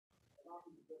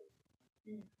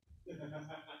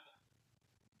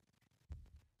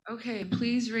Okay,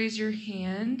 please raise your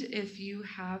hand if you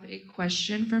have a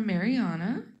question for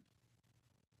Mariana.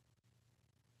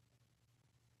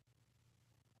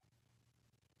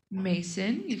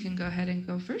 Mason, you can go ahead and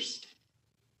go first.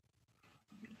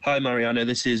 Hi, Mariana.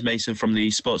 This is Mason from the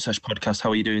Sports Sesh podcast.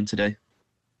 How are you doing today?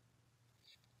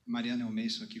 Mariana, é o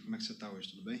Mason aqui. Como é que você tá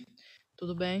hoje? Tudo bem?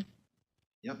 Tudo bem.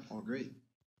 Yep, all great.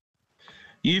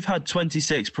 You've had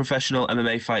 26 professional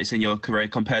MMA fights in your career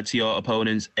compared to your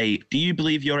opponent's 8. Do you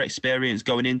believe your experience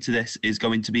going into this is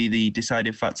going to be the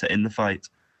deciding factor in the fight?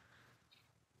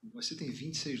 Você tem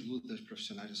 26 lutas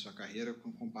profissionais na sua carreira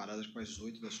comparadas com as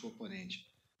 8 da sua oponente.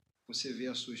 Você vê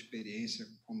a sua experiência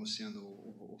como sendo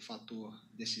o fator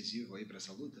decisivo aí para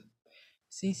essa luta?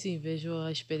 Sim, vejo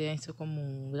a experiência como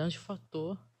um grande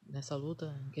fator nessa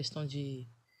luta, em questão de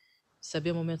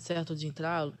saber o momento certo de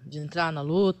entrar na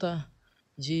luta,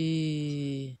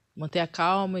 de manter a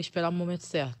calma e esperar o momento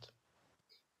certo.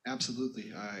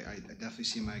 Absolutely. I definitely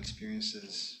see my experience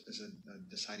as a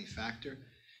deciding factor.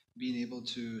 Being able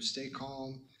to stay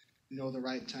calm, know the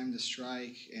right time to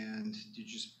strike, and to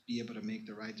just be able to make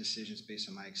the right decisions based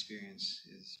on my experience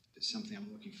is something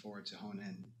I'm looking forward to hone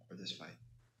in for this fight.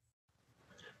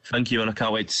 Thank you, and I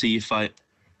can't wait to see you fight.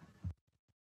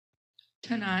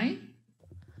 Tanai.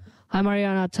 Hi,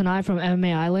 Mariana. Tanai from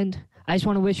MMA Island. I just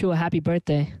want to wish you a happy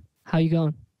birthday. How you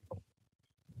going?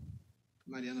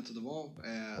 Mariana, tudo bom?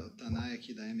 O Tanai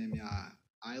aqui da MMA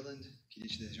Island. Queria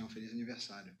te desejar feliz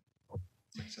aniversário.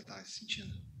 Como é que você está se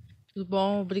sentindo? Tudo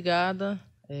bom, obrigada.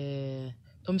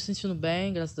 Tô me sentindo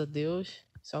bem, graças a Deus.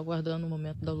 Só aguardando o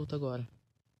momento da luta agora.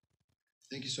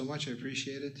 Thank you so much. I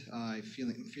appreciate it. I'm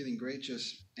feeling great.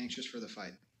 Just anxious for the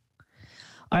fight.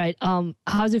 All right.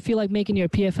 How does it feel like making your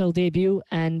PFL debut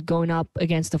and going up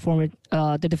against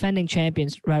the defending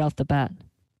champions right off the bat?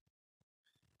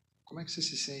 Como é que você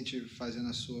se sente fazendo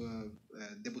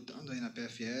debutando aí na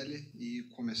PFL e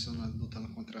começando lutando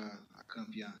contra a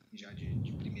campeã já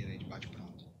de primeira aí, de bate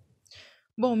pronto?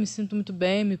 Bom, me sinto muito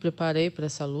bem, me preparei para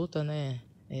essa luta, né?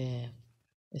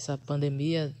 Essa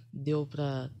pandemia deu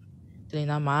para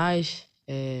treinar mais,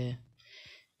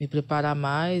 me preparar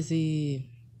mais e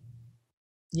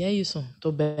é isso.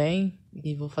 Tô bem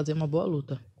e vou fazer uma boa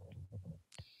luta.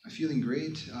 I'm feeling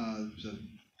great. The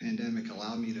pandemic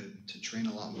allowed me to train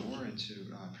a lot more and to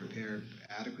prepare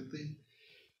adequately.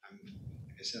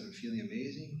 Like I said, I'm feeling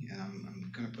amazing, and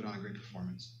I'm going to put on a great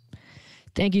performance.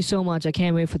 Thank you so much. I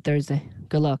can't wait for Thursday.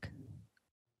 Good luck.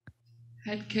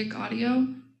 Head Kick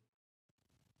Audio.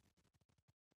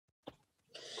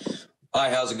 Hi,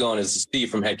 how's it going? This is Steve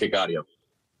from Head Kick Audio.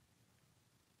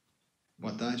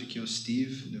 Boa tarde, aqui é o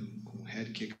Steve, com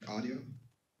Head Kick Audio.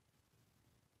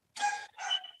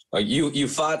 You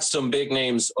fought some big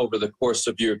names over the course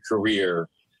of your career,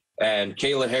 and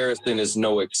Kayla Harrison is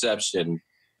no exception.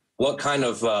 What kind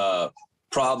of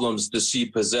problems does she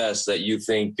possess that you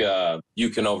think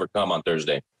you can overcome on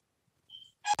Thursday?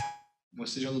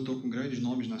 Você já lutou com grandes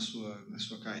nomes na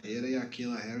sua carreira e a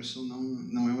Kayla Harrison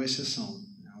não é uma exceção.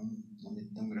 É um nome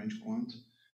tão grande quanto.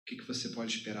 O que você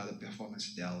pode esperar da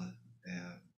performance dela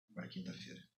para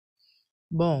quinta-feira?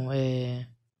 Bom,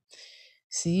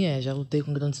 sim, já lutei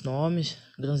com grandes nomes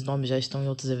já estão em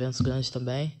outros eventos grandes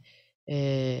também.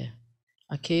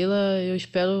 A Kayla, eu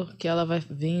espero que ela vai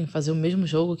vir fazer o mesmo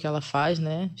jogo que ela faz,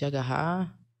 né, de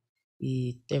agarrar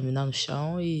e terminar no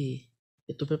chão, e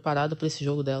eu tô preparado para esse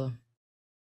jogo dela.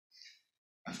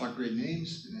 I fought great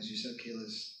names, and as you said,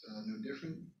 Kayla's no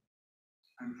different.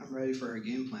 I'm ready for her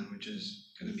game plan, which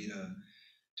is going to be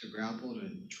to grapple,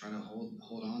 to try to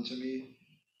hold on to me,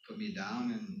 put me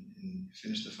down, and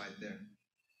finish the fight there.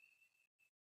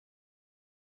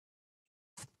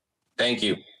 Thank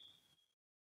you.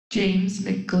 James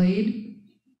McGlade.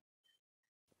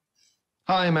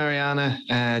 Hi, Mariana.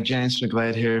 James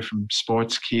McGlade here from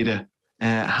Sports Kita.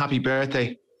 Happy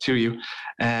birthday to you.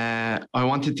 I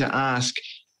wanted to ask,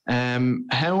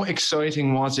 how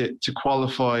exciting was it to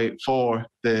qualify for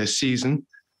the season?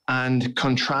 And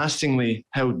contrastingly,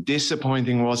 how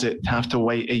disappointing was it to have to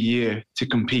wait a year to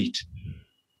compete?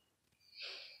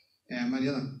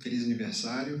 Mariana, feliz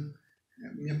aniversário.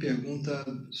 Minha pergunta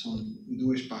são em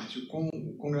duas partes. O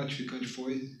quão gratificante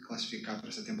foi classificar para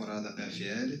essa temporada da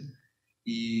PFL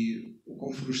e o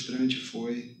quão frustrante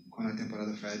foi quando a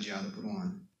temporada foi adiada por um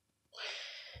ano?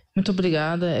 Muito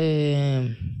obrigada.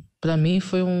 Para mim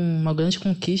foi uma grande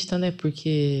conquista, né?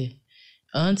 Porque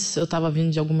antes eu estava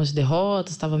vindo de algumas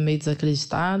derrotas, estava meio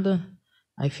desacreditada.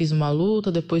 Aí fiz uma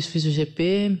luta, depois fiz o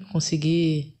GP,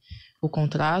 consegui o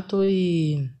contrato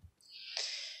e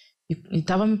E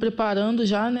tava me preparando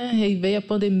já, né? E veio a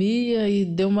pandemia e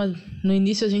no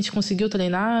início a gente conseguiu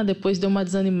treinar, depois deu uma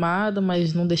desanimada,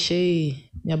 mas não deixei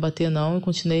me abater não, e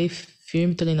continuei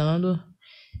firme treinando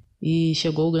e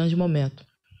chegou o grande momento.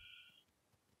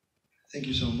 Thank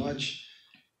you so much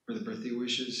for the birthday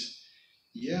wishes.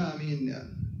 Yeah, I mean,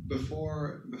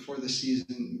 before the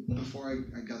season, before I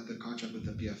got the contract with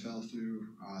the PFL through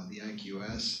the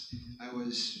IQS, I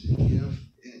was,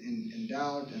 in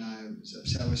doubt, and I was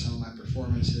upset with some of my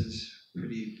performances,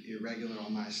 pretty irregular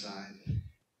on my side.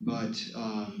 But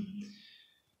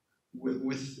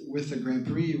with the Grand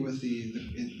Prix, with the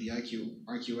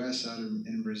RQS out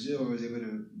in Brazil, I was able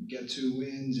to get 2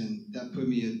 wins, and that put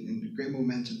me in great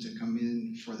momentum to come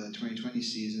in for the 2020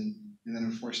 season. And then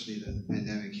unfortunately the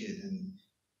pandemic hit and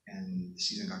the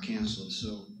season got canceled.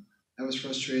 So that was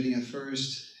frustrating at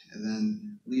first. And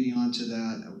then leading on to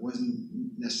that, I wasn't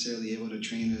necessarily able to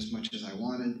train as much as I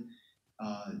wanted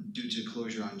due to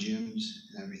closure on gyms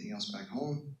and everything else back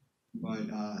home. But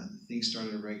things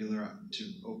started to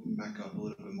open back up a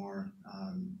little bit more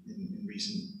in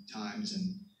recent times.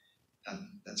 And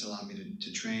that's allowed me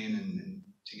to train and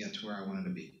to get to where I wanted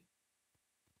to be.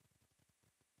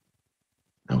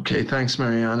 Okay, thanks,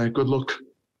 Mariana. Good luck.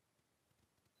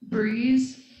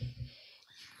 Breeze.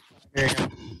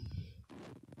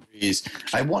 Breeze.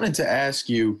 I wanted to ask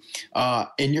you,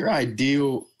 in your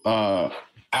ideal fight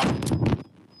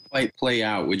play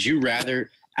out, would you rather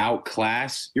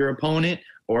outclass your opponent,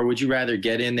 or would you rather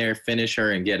get in there, finish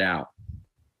her, and get out?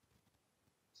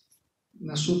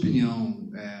 Na sua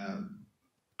opinião,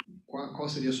 qual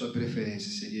seria a sua preferência?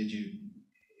 Seria de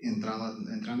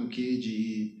entrar no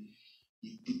cage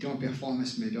e ter uma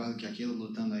performance melhor do que aquilo,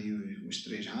 lutando aí os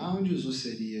 3 rounds, ou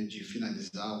seria de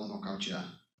finalizar ou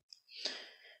nocautear?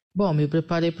 Bom, me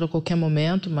preparei para qualquer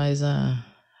momento, mas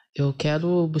eu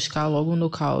quero buscar logo um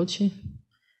nocaute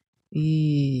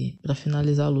e para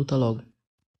finalizar a luta logo.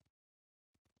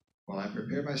 Well, I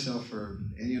prepare myself for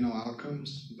any and all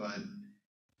outcomes, but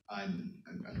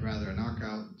I'd rather a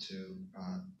knockout to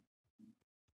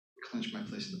clinch my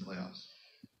place in the playoffs.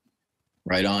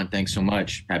 Right on. Thanks so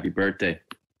much. Happy birthday.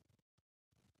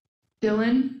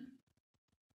 Dylan.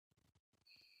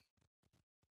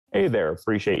 Hey there,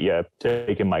 appreciate you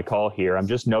taking my call here. I'm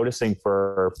just noticing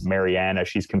for Mariana,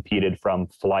 she's competed from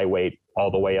flyweight all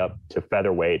the way up to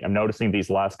featherweight. I'm noticing these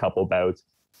last couple bouts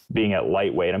being at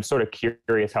lightweight. I'm sort of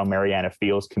curious how Mariana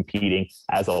feels competing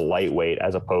as a lightweight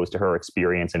as opposed to her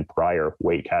experience in prior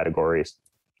weight categories.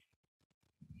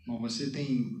 Bom, você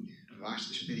tem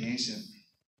vasta experiência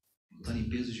lutando em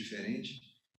pesos diferentes.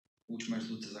 Últimas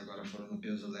lutas agora foram no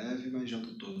peso leve, mas já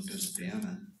lutou no peso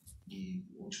pena e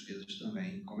outros pesos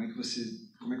também. Como é que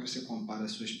você compara a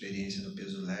sua experiência no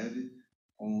peso leve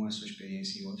com a sua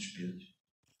experiência em outros pesos?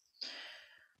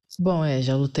 Bom,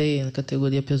 já lutei na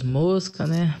categoria peso mosca,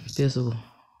 né? Peso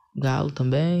galo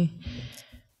também.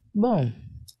 Bom,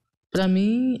 pra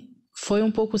mim foi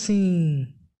um pouco assim,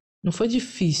 não foi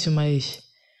difícil, mas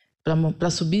pra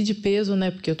subir de peso,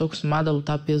 né? Porque eu tô acostumado a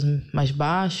lutar peso mais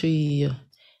baixo e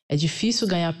é difícil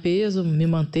ganhar peso, me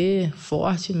manter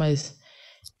forte, mas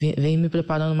venho me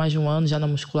preparando mais de um ano já na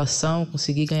musculação,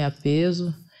 consegui ganhar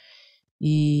peso.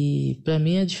 E para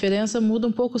mim a diferença muda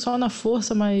um pouco só na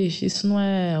força, mas isso não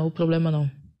é o problema não.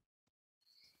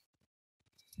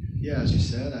 Yeah, as you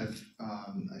said,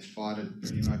 I've fought at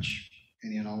pretty much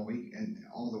any and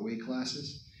all the weight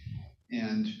classes,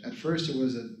 and at first it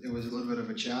was a little bit of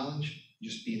a challenge,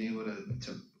 just being able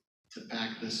to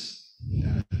pack to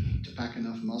pack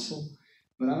enough muscle.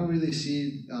 But I don't really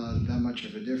see that much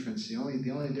of a difference. The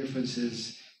only difference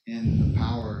is in the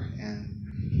power,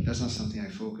 and that's not something I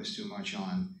focus too much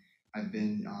on. I've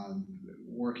been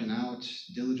working out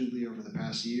diligently over the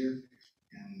past year,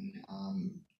 and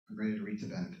I'm ready to reap the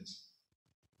benefits.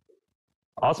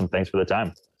 Awesome. Thanks for the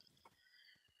time.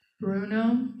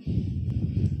 Bruno.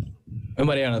 Oi,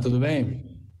 Mariana, tudo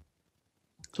bem?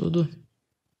 Tudo.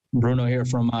 Bruno here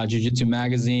from Jiu-Jitsu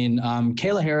Magazine.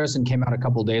 Kayla Harrison came out a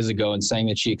couple days ago and saying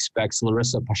that she expects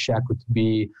Larissa Pacheco to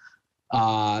be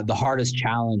the hardest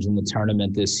challenge in the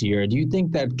tournament this year. Do you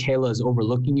think that Kayla is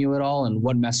overlooking you at all? And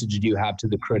what message do you have to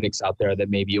the critics out there that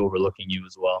may be overlooking you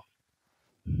as well?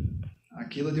 A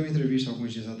Kayla deu uma entrevista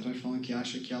alguns dias atrás falando que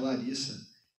acha que a Larissa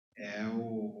é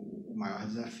o maior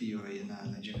desafio aí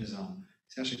na divisão.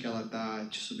 Você acha que ela está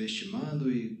te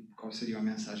subestimando e qual seria a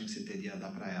mensagem que você teria a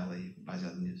dar para ela aí,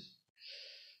 baseado nisso?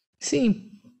 Sim,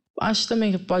 acho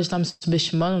também que pode estar me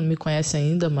subestimando, não me conhece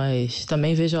ainda, mas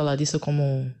também vejo a Larissa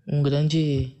como um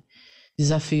grande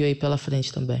desafio aí pela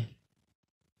frente também.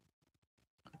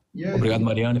 Obrigado,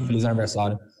 Mariana, e feliz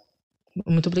aniversário.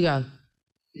 Muito obrigado.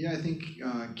 Yeah, I think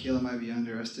Kayla might be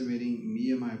underestimating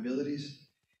me and my abilities.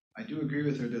 I do agree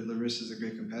with her that Larissa is a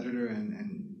great competitor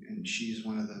and she's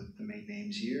one of the main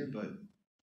names here, but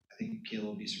I think Kayla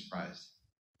will be surprised.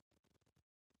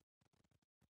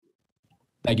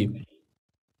 Thank you.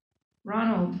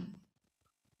 Ronald.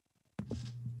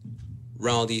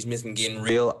 Ronald, these myths been getting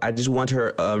real. I just want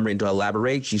her to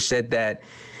elaborate. She said that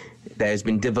it's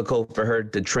been difficult for her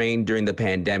to train during the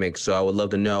pandemic. So I would love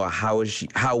to know how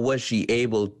was she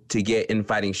able to get in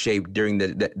fighting shape during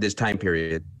this time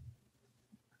period?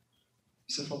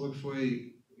 Você falou que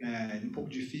foi um pouco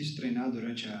difícil treinar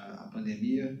durante a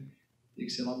pandemia e que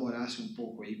você elaborasse um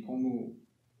pouco aí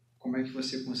como é que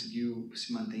você conseguiu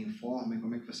se manter em forma e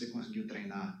como é que você conseguiu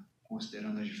treinar,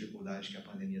 considerando as dificuldades que a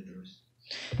pandemia trouxe.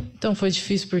 Então foi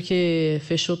difícil porque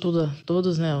fechou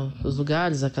todos, né, os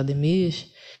lugares, academias.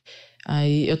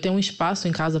 Aí eu tenho um espaço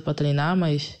em casa para treinar,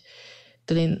 mas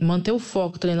manter o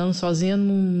foco treinando sozinha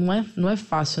não é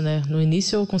fácil, né? No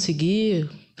início eu consegui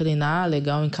treinar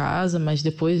legal em casa, mas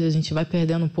depois a gente vai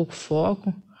perdendo um pouco o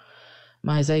foco.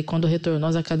 Mas aí quando retornou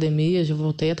às academias, eu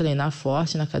voltei a treinar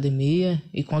forte na academia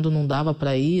e quando não dava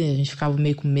para ir, a gente ficava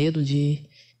meio com medo de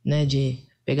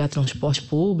pegar transporte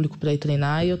público para ir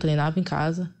treinar e eu treinava em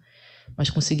casa, mas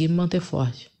consegui me manter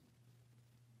forte.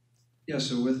 Yeah,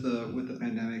 so with the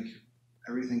pandemic,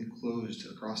 everything closed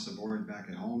across the board back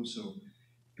at home, so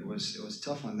it was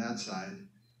tough on that side.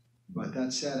 But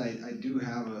that said, I do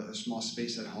have a small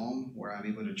space at home where I'm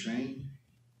able to train.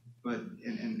 But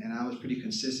and I was pretty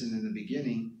consistent in the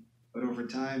beginning, but over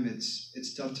time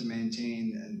it's tough to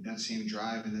maintain that same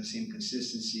drive and that same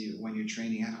consistency when you're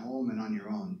training at home and on your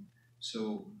own.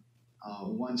 So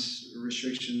once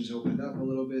restrictions opened up a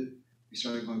little bit, we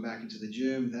started going back into the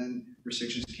gym. Then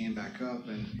restrictions came back up,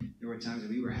 and there were times that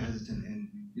we were hesitant and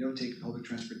taking public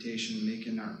transportation,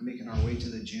 making our way to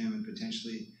the gym, and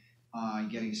potentially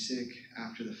getting sick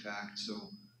after the fact. So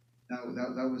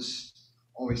that was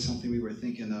always something we were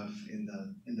thinking of in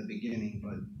the beginning,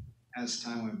 but as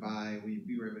time went by,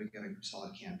 we were able to get a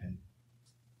solid camp in.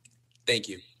 Thank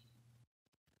you.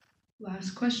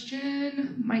 Last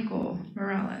question, Michael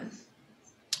Morales.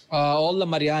 Hola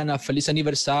Mariana, feliz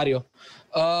aniversario.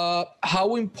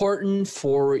 How important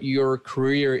for your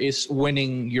career is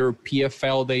winning your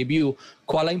PFL debut?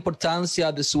 ¿Cuál a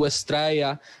importância de sua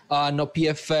estreia no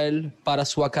PFL para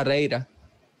sua carreira?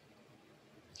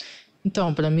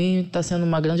 Então, para mim está sendo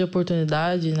uma grande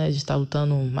oportunidade, né, de estar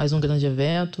lutando mais um grande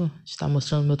evento, de estar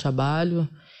mostrando meu trabalho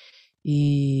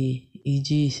e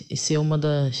de ser uma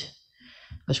das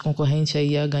concorrentes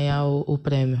aí a ganhar o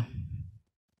prêmio.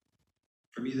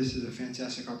 For me, this is a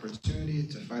fantastic opportunity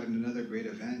to fight in another great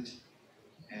event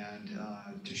and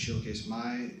to showcase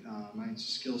my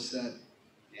skill set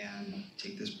and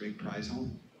take this big prize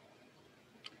home.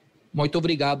 Muito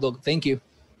obrigado. Thank you.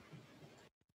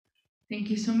 Thank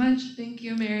you so much. Thank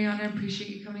you, Mariana. I appreciate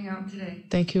you coming out today.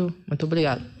 Thank you. Muito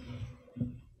obrigado.